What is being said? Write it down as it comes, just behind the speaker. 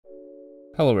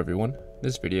Hello everyone, in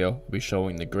this video we'll be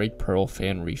showing the Great Pearl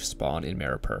Fan Reef spawn in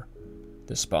Marapur.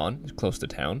 This spawn is close to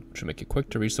town, which will make it quick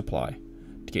to resupply.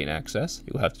 To gain access,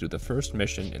 you'll have to do the first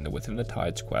mission in the Within the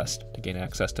Tides quest to gain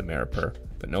access to Marapur,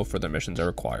 but no further missions are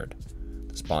required.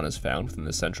 The spawn is found within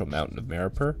the central mountain of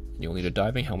Marapur, and you'll need a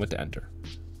diving helmet to enter.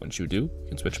 Once you do, you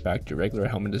can switch back to your regular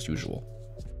helmet as usual.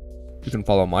 You can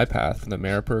follow my path from the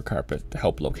Marapur carpet to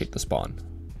help locate the spawn.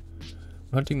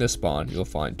 When hunting this spawn, you'll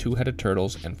find two-headed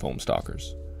turtles and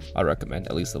Foamstalkers. I recommend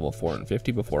at least level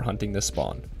 450 before hunting this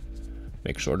spawn.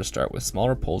 Make sure to start with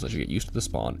smaller pulls as you get used to the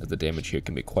spawn, as the damage here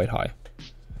can be quite high.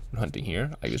 When hunting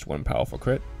here, I used 1 powerful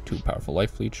crit, 2 powerful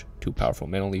life leech, 2 powerful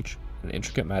mana leech, and an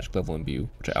intricate magic level imbue,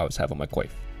 which I always have on my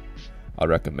coif. I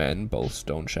recommend both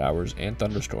stone showers and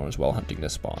thunderstorms while hunting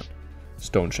this spawn.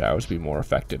 Stone showers will be more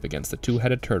effective against the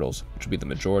two-headed turtles, which will be the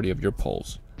majority of your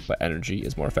pulls, but energy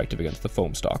is more effective against the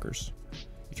Foamstalkers.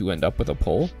 If you end up with a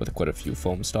pull with quite a few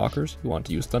Foamstalkers, you want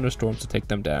to use thunderstorms to take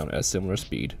them down at a similar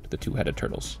speed to the two-headed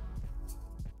turtles.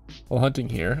 While hunting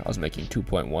here, I was making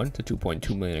 2.1 to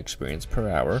 2.2 million experience per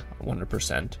hour on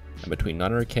 100%, and between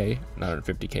 900k and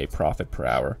 950k profit per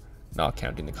hour, not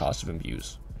counting the cost of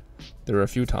imbues. There were a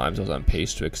few times I was on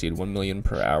pace to exceed 1 million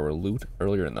per hour loot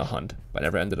earlier in the hunt, but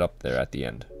never ended up there at the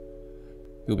end.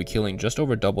 You'll be killing just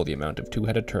over double the amount of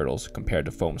two-headed turtles compared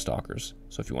to Foamstalkers,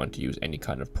 so if you want to use any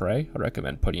kind of prey, I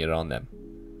recommend putting it on them.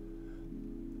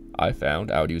 I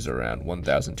found I would use around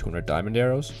 1,200 diamond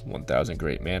arrows, 1,000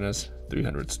 great manas,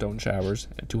 300 stone showers,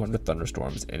 and 200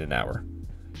 thunderstorms in an hour.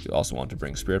 You'll also want to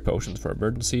bring spirit potions for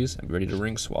emergencies and be ready to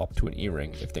ring swap to an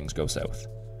e-ring if things go south.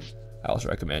 I also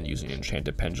recommend using an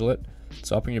enchanted pendulet,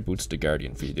 swapping your boots to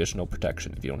guardian for the additional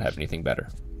protection if you don't have anything better.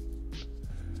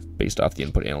 Based off the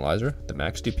input analyzer, the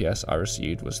max DPS I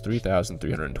received was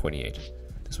 3,328.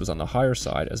 This was on the higher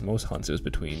side, as most hunts it was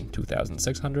between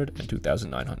 2,600 and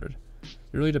 2,900. It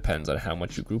really depends on how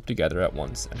much you group together at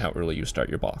once and how early you start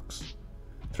your box.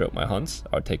 Throughout my hunts,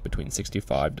 I would take between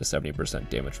 65 to 70%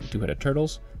 damage from two-headed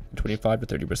turtles and 25 to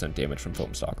 30% damage from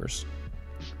Foamstalkers.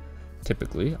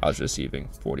 Typically, I was receiving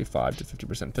 45 to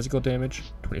 50% physical damage,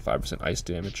 25% ice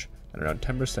damage, and around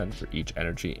 10% for each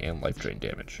energy and life drain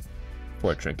damage.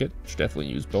 For a trinket, you should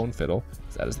definitely use Bone Fiddle,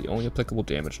 as that is the only applicable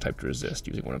damage type to resist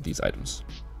using one of these items.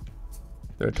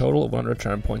 There are a total of 100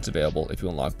 charm points available if you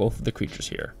unlock both of the creatures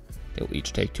here. They will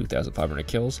each take 2,500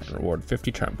 kills and reward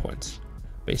 50 charm points.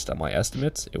 Based on my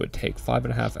estimates, it would take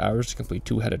 5.5 hours to complete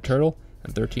two-headed turtle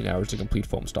and 13 hours to complete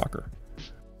Foamstalker.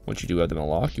 Once you do have them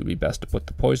unlocked, it would be best to put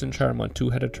the poison charm on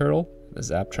two-headed turtle and the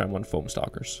zap charm on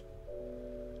Foamstalkers.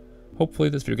 Hopefully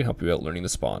this video can help you out learning the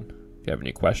spawn. If you have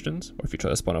any questions, or if you try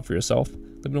to spawn out for yourself,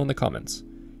 let me know in the comments.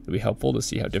 It will be helpful to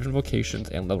see how different vocations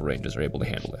and level ranges are able to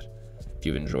handle it. If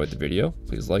you've enjoyed the video,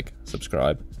 please like,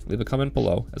 subscribe, leave a comment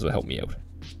below as it will help me out.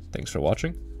 Thanks for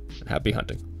watching, and happy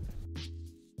hunting.